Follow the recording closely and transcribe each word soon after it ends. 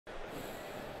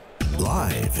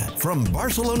Live from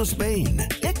Barcelona, Spain,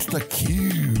 it's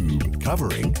theCUBE,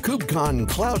 covering KubeCon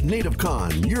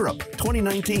CloudNativeCon Europe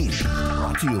 2019.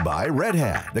 Brought to you by Red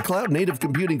Hat, the Cloud Native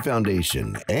Computing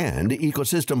Foundation, and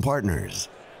ecosystem partners.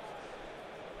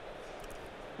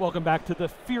 Welcome back to the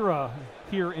FIRA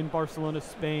here in Barcelona,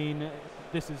 Spain.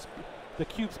 This is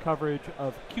theCUBE's coverage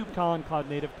of KubeCon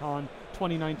CloudNativeCon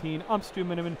 2019. I'm Stu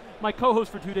Miniman. My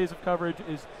co-host for 2 days of coverage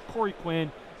is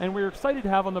Quinn, and we're excited to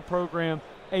have on the program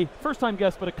a first-time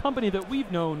guest, but a company that we've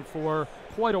known for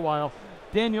quite a while,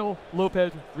 Daniel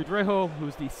Lopez Ridruejo,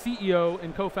 who's the CEO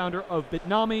and co-founder of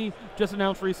Bitnami. Just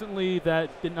announced recently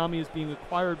that Bitnami is being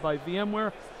acquired by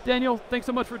VMware. Daniel, thanks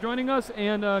so much for joining us,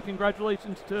 and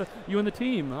congratulations to you and the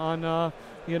team on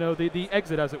the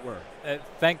exit, as it were.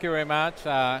 Thank you very much.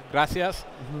 Gracias.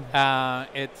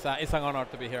 It's an honor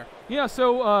to be here. Yeah,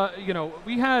 so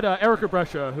we had Erica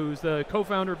Brescia, who's the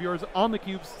co-founder of yours, on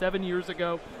theCUBE 7 years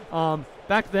ago.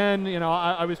 Back then,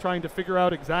 I was trying to figure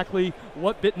out exactly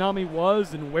what Bitnami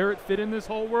was and where it fit in this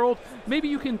whole world. Maybe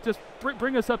you can just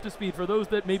bring us up to speed for those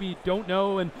that maybe don't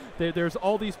know, and there's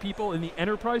all these people in the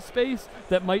enterprise space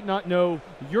that might not know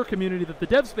your community that the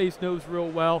dev space knows real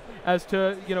well, as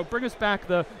to bring us back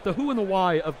the who and the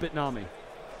why of Bitnami.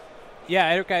 Yeah,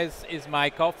 Erica is my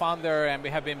co-founder, and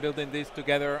we have been building this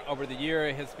together over the year.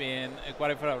 It has been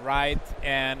quite a ride,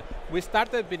 and we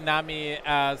started Bitnami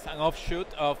as an offshoot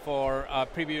of our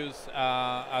previous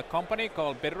company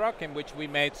called BitRock, in which we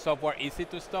made software easy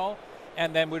to install.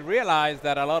 And then we realized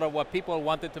that a lot of what people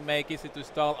wanted to make easy to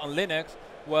install on Linux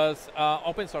was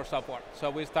open source software. So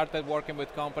we started working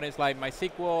with companies like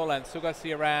MySQL and Suga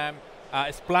CRM,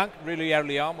 Splunk really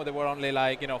early on, when there were only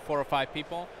 4 or 5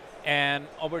 people. And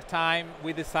over time,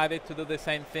 we decided to do the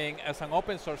same thing as an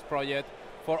open source project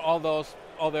for all those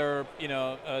other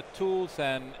tools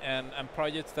and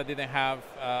projects that didn't have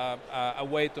a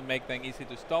way to make them easy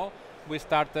to install. We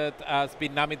started as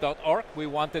bitnami.org. We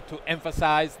wanted to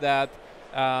emphasize that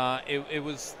it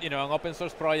was an open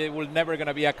source project. We're never going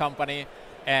to be a company,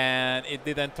 and it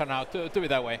didn't turn out to be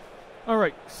that way. All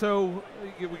right, so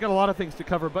we got a lot of things to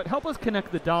cover, but help us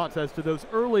connect the dots as to those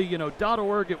early,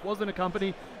 .org, it wasn't a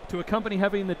company, to a company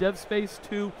heavy in the dev space,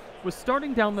 to was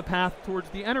starting down the path towards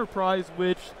the enterprise,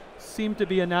 which seemed to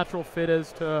be a natural fit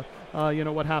as to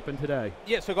what happened today.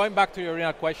 Yeah, so going back to your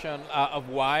original question of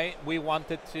why, we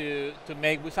wanted to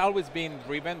make, we've always been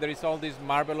driven. There is all this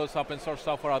marvelous open source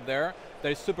software out there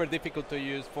that is super difficult to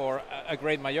use for a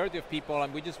great majority of people,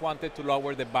 and we just wanted to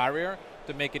lower the barrier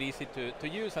to make it easy to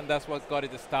use, and that's what got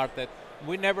it started.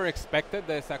 We never expected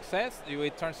the success.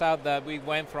 It turns out that we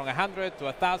went from 100 to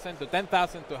 1,000 to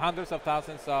 10,000 to hundreds of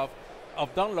thousands of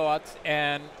downloads,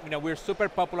 and we're super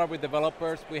popular with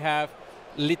developers. We have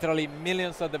literally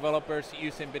millions of developers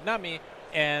using Bitnami,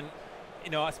 and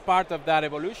as part of that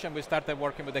evolution, we started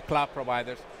working with the cloud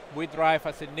providers. We drive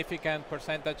a significant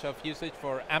percentage of usage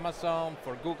for Amazon,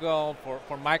 for Google,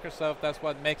 for Microsoft. That's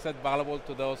what makes it valuable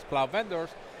to those cloud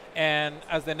vendors. And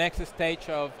as the next stage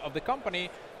of the company,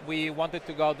 we wanted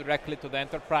to go directly to the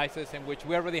enterprises, in which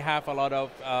we already have a lot of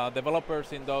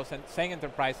developers in those same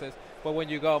enterprises. But when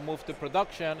you move to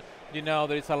production,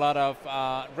 there is a lot of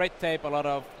red tape, a lot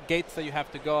of gates that you have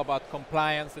to go about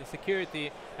compliance and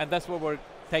security, and that's where we're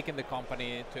taking the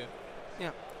company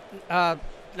to. Yeah.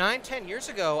 9-10 years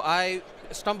ago, I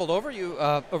stumbled over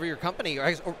your company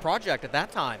or project at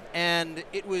that time, and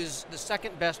it was the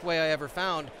second best way I ever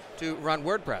found to run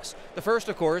WordPress. The first,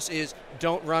 of course, is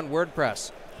don't run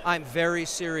WordPress. I'm very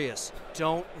serious.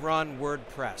 Don't run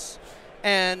WordPress.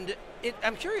 And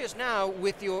I'm curious now,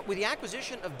 with the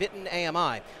acquisition of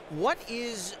Bitnami, what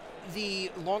is the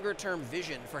longer-term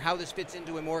vision for how this fits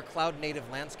into a more cloud-native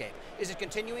landscape? Is it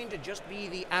continuing to just be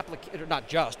the application, not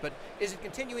just, but is it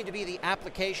continuing to be the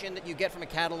application that you get from a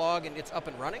catalog and it's up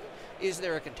and running? Is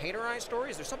there a containerized story?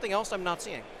 Is there something else I'm not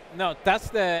seeing? No, that's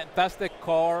the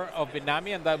core of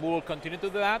Bitnami, and that we will continue to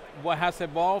do that. What has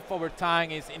evolved over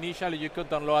time is initially you could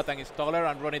download an installer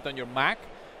and run it on your Mac,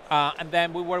 and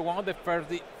then we were one of the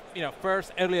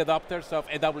first early adopters of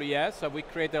AWS, so we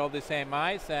created all these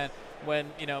AMIs, and when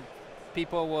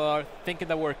people were thinking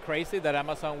that we're crazy, that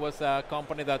Amazon was a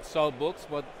company that sold books,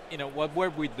 what were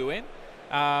we doing?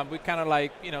 We kind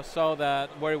of saw that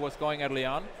where it was going early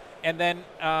on, and then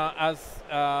as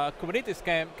Kubernetes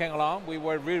came along, we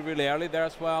were really early there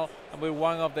as well, and we're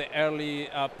one of the early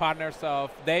partners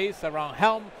of Days around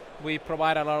Helm. We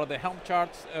provide a lot of the Helm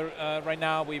charts right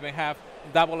now. We even have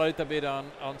dabbled a little bit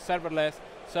on serverless.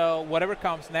 So whatever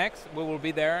comes next, we will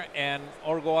be there, and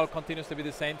our goal continues to be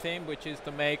the same thing, which is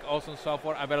to make awesome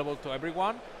software available to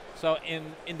everyone. So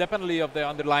independently of the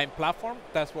underlying platform,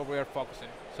 that's where we are focusing.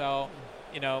 So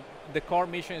the core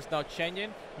mission is not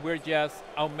changing. We're just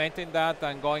augmenting that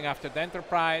and going after the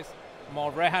enterprise,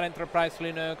 more Red Hat Enterprise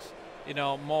Linux,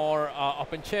 more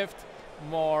OpenShift,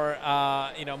 more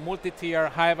multi-tier,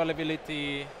 high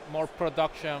availability, more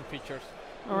production features.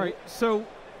 All right, so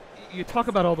you talk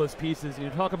about all those pieces, you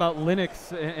talk about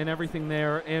Linux and everything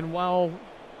there, and while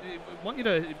I want you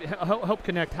to help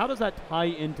connect, how does that tie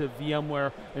into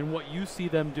VMware and what you see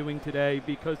them doing today?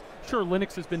 Because sure,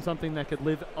 Linux has been something that could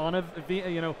live on on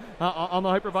the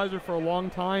hypervisor for a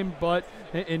long time, but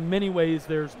in many ways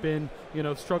there's been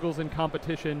struggles and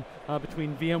competition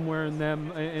between VMware and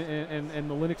them and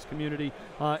the Linux community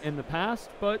in the past.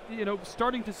 But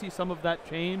starting to see some of that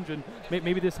change, and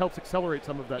maybe this helps accelerate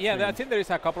some of that. Yeah, change. I think there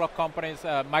is a couple of companies,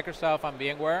 Microsoft and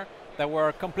VMware, that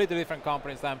were completely different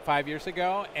companies than 5 years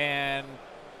ago, and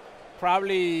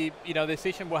probably the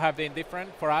decision will have been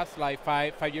different for us, like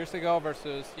five years ago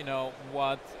versus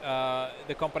what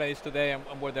the company is today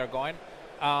and where they're going.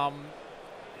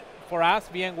 For us,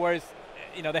 VMware is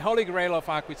the holy grail of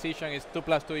acquisition is 2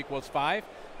 + 2 = 5,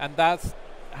 and that's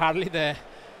hardly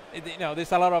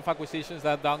there's a lot of acquisitions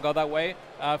that don't go that way.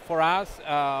 For us,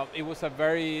 it was a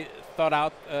very thought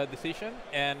out decision,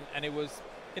 and it was.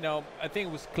 I think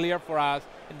it was clear for us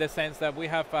in the sense that we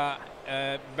have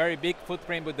a very big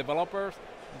footprint with developers.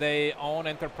 They own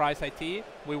enterprise IT.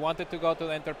 We wanted to go to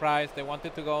the enterprise. They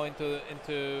wanted to go into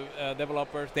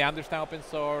developers. They understand open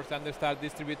source, they understand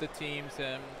distributed teams.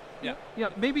 Yeah,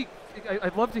 maybe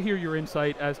I'd love to hear your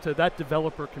insight as to that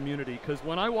developer community, because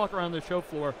when I walk around the show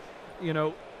floor,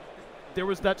 there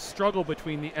was that struggle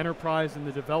between the enterprise and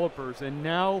the developers, and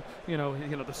now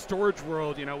the storage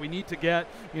world. We need to get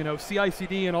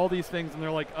CI/CD and all these things, and they're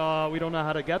like, we don't know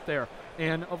how to get there.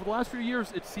 And over the last few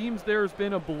years, it seems there's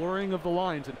been a blurring of the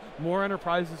lines, and more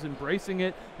enterprises embracing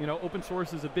it. Open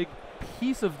source is a big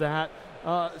piece of that.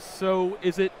 So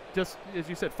is it just, as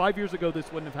you said, 5 years ago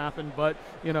this wouldn't have happened, but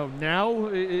now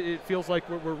it feels like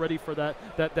we're ready for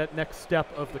that next step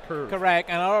of the curve. Correct,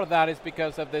 and all of that is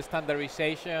because of the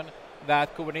standardization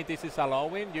that Kubernetes is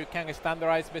allowing. You can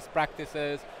standardize best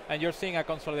practices, and you're seeing a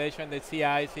consolidation in the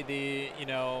CI/CD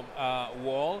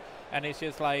wall, and it's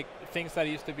just like things that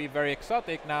used to be very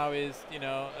exotic now is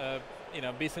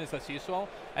business as usual,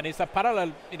 and it's a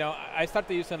parallel. I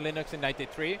started using Linux in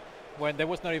 '93 when there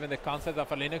was not even the concept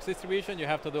of a Linux distribution. You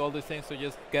have to do all these things to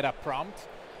just get a prompt.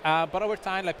 But over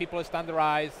time, like people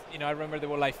standardized. I remember there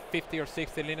were like 50 or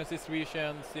 60 Linux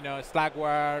distributions.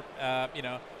 Slackware,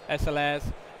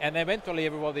 SLS. And eventually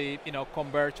everybody,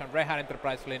 converge on Red Hat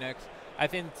Enterprise Linux. I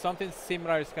think something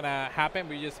similar is going to happen.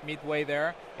 We're just midway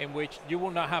there, in which you will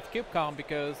not have KubeCon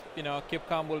because,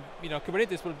 KubeCon will,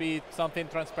 Kubernetes will be something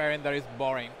transparent that is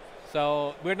boring.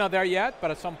 So we're not there yet,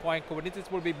 but at some point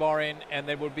Kubernetes will be boring, and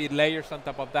there will be layers on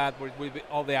top of that where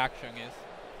all the action is,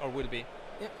 or will be.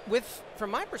 Yeah, from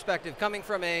my perspective, coming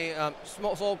from a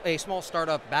small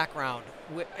startup background,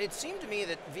 it seemed to me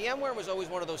that VMware was always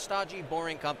one of those stodgy,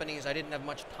 boring companies I didn't have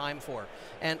much time for.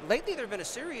 And lately there have been a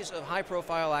series of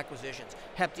high-profile acquisitions: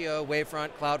 Heptio,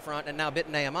 Wavefront, CloudFront, and now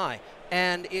Bitnami.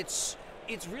 And it's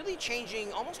really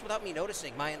changing, almost without me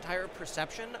noticing, my entire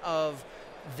perception of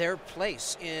their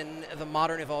place in the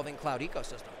modern evolving cloud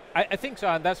ecosystem. I think so,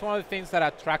 and that's one of the things that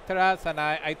attracted us. And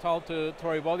I told to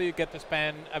everybody, you get to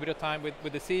spend a bit of time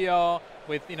with the CEO,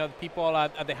 with people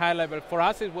at the high level. For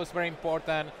us, it was very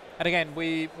important. And again,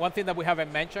 one thing that we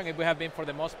haven't mentioned is we have been, for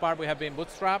the most part, we have been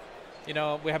bootstrapped.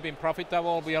 We have been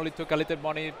profitable. We only took a little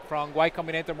money from Y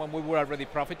Combinator when we were already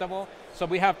profitable. So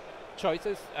we have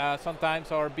choices.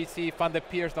 Sometimes our VC funded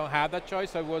peers don't have that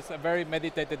choice. So it was a very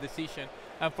meditated decision.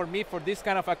 And for me, for this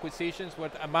kind of acquisitions,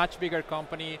 with a much bigger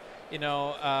company,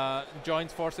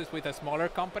 joins forces with a smaller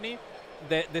company,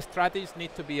 the strategies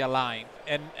need to be aligned.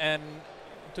 And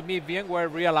to me,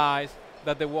 VMware realized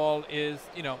that the world is,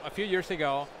 a few years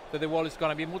ago, that the world is going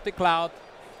to be multi-cloud.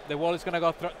 The world is going to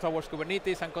go towards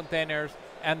Kubernetes and containers.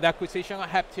 And the acquisition of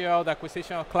Heptio, the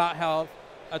acquisition of Cloud Health,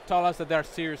 told us that they're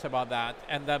serious about that,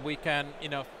 and that we can,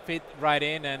 fit right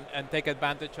in and take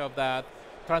advantage of that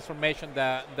transformation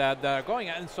that they're going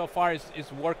at. And so far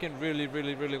it's working really,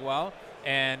 really, really well.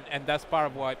 And that's part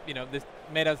of what this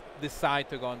made us decide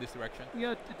to go in this direction.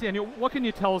 Yeah, Daniel, what can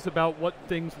you tell us about what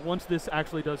things, once this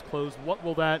actually does close, what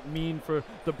will that mean for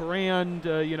the brand?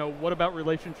 What about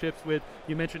relationships with,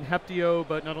 you mentioned Heptio,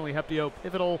 but not only Heptio,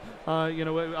 Pivotal,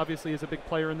 obviously is a big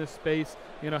player in this space.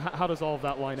 How does all of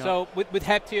that line up? So with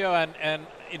Heptio and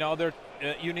other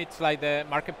units like the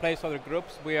marketplace, other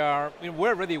groups, we're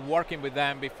already working with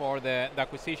them before the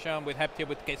acquisition, with Heptio,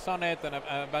 with KSonnet, and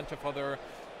a bunch of other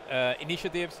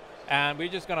initiatives. And we're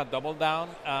just going to double down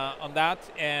on that.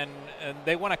 And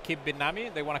they want to keep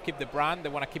Bitnami, they want to keep the brand, they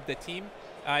want to keep the team.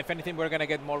 If anything, we're going to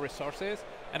get more resources.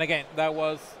 And again, that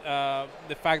was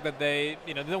the fact that they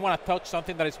don't want to touch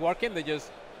something that is working. They just,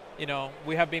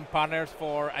 we have been partners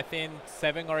for, I think,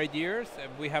 7 or 8 years. And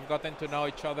we have gotten to know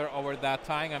each other over that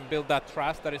time and build that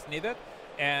trust that is needed.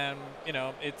 And,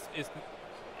 it's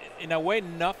in a way,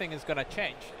 nothing is going to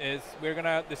change. We're going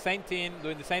to, the same team,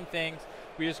 doing the same things.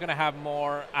 We're just going to have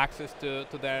more access to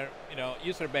their,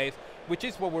 user base, which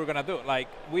is what we're going to do. Like,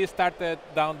 we started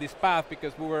down this path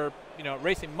because we were,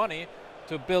 raising money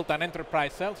to build an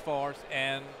enterprise sales force,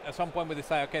 and at some point we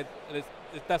decided, okay,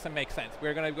 it doesn't make sense.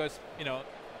 We're going to go,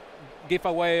 give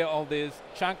away all this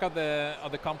chunk of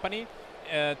the company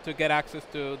to get access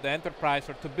to the enterprise,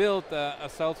 or to build a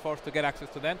sales force to get access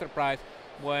to the enterprise,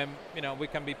 when we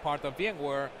can be part of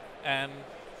VMware and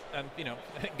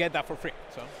get that for free.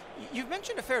 So you've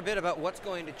mentioned a fair bit about what's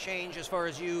going to change as far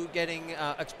as you getting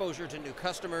exposure to new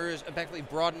customers, effectively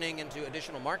broadening into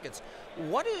additional markets.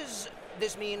 What does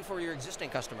this mean for your existing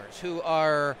customers, who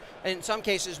are, in some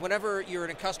cases, whenever you're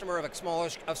a customer of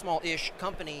a small-ish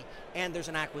company and there's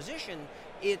an acquisition,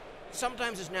 it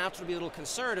sometimes is natural to be a little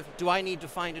concerned of, do I need to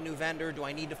find a new vendor? Do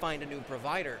I need to find a new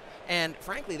provider? And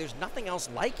frankly, there's nothing else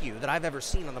like you that I've ever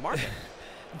seen on the market.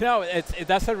 No,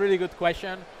 that's a really good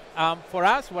question. For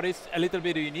us, what is a little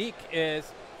bit unique is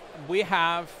we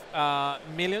have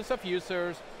millions of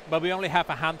users, but we only have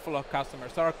a handful of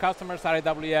customers. So our customers are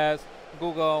AWS,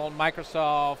 Google,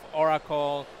 Microsoft,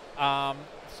 Oracle.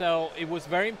 So it was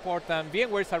very important.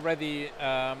 VMware is already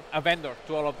a vendor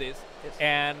to all of this.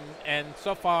 Yes. And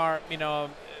so far,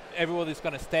 everybody's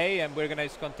going to stay, and we're going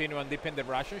to continue and deepen the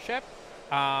relationship.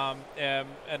 And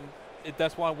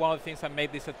that's one of the things that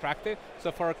made this attractive.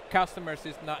 So for our customers,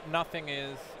 nothing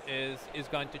is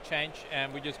going to change,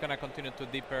 and we're just going to continue to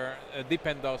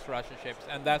deepen those relationships.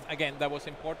 And that's, again, that was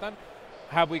important.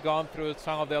 Have we gone through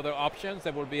some of the other options?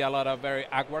 There will be a lot of very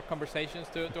awkward conversations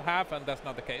to have, and that's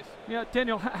not the case. Yeah,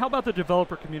 Daniel, how about the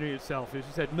developer community itself? As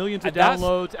you said, millions of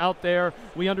downloads out there.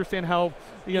 We understand how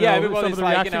some of the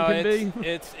reaction can be.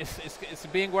 It's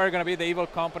VMware going to be the evil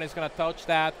company is going to touch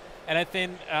that. And I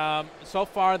think so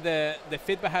far the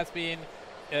feedback has been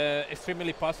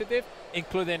extremely positive,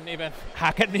 including even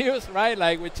Hacker News, right?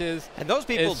 Like, which is, and those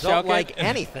people don't like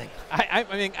anything. I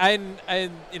mean,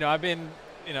 I've been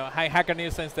Hacker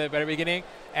News since the very beginning,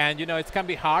 and it can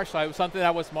be harsh. So it was something that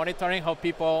I was monitoring how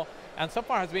people, and so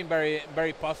far has been very,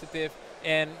 very positive.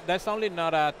 And that's only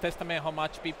not a testament how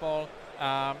much people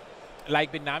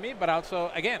like Bitnami, but also,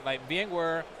 again, like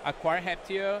VMware acquired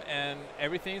Heptio, and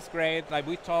everything's great. Like,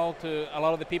 we told to a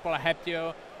lot of the people at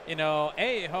Heptio,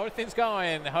 hey, how are things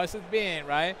going? How's it been,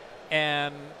 right?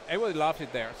 And everybody loves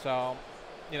it there. So,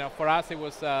 for us, it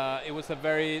was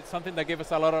something that gave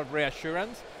us a lot of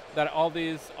reassurance that all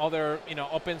these other,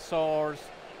 open source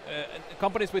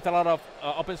companies with a lot of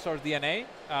open source DNA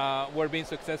were being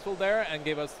successful there, and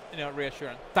gave us,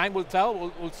 reassurance. Time will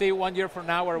tell. We'll see 1 year from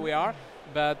now where we are,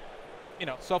 but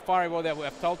so far, everybody that we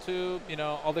have talked to,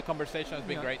 all the conversation has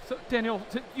been great. So, Daniel,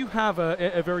 you have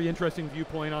a very interesting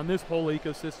viewpoint on this whole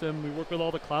ecosystem. We work with all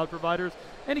the cloud providers.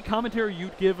 Any commentary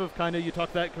you'd give of you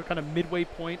talk that kind of midway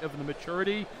point of the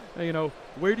maturity?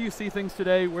 Where do you see things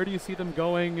today? Where do you see them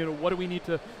going? What do we need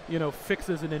to, fix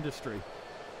as an industry?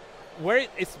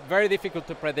 It's very difficult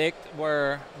to predict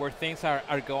where things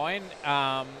are going.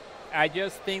 I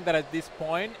just think that at this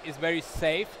point, it's very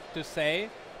safe to say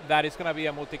that it's going to be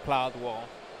a multi-cloud world.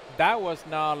 That was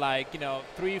not like,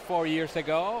 3-4 years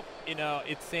ago,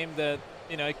 it seemed that,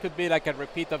 it could be like a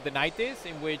repeat of the 90s,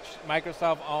 in which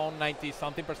Microsoft owned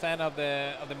 90-something% of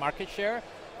the market share,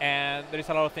 and there is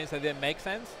a lot of things that didn't make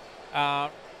sense.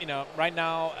 Right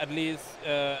now, at least,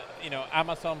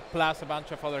 Amazon plus a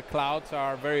bunch of other clouds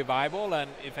are very viable, and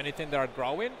if anything, they are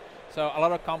growing. So a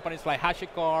lot of companies like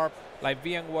HashiCorp, like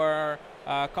VMware,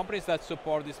 companies that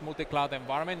support this multi-cloud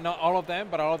environment, not all of them,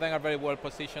 but all of them are very well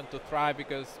positioned to thrive,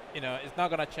 because it's not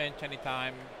going to change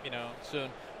anytime soon.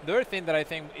 The other thing that I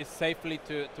think is safely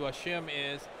to assume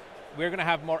is we're going to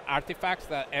have more artifacts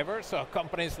than ever. So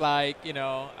companies like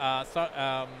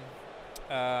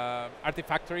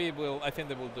Artifactory I think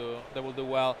they will do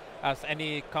well, as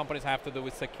any companies have to do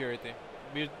with security.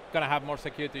 We're going to have more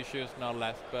security issues, not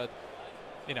less. But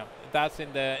that's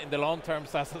in the long term.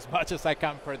 That's as much as I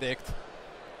can predict.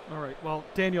 All right. Well,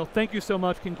 Daniel, thank you so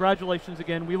much. Congratulations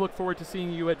again. We look forward to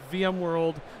seeing you at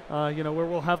VMworld, where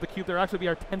we'll have theCUBE. There'll actually be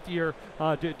our 10th year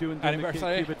doing the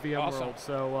CUBE at VMworld. Awesome.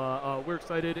 So we're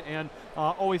excited, and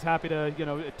always happy to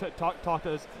talk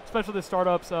to, especially the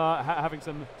startups, having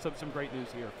some great news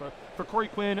here. For Corey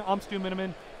Quinn, I'm Stu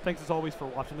Miniman. Thanks as always for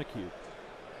watching theCUBE.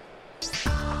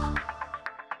 it.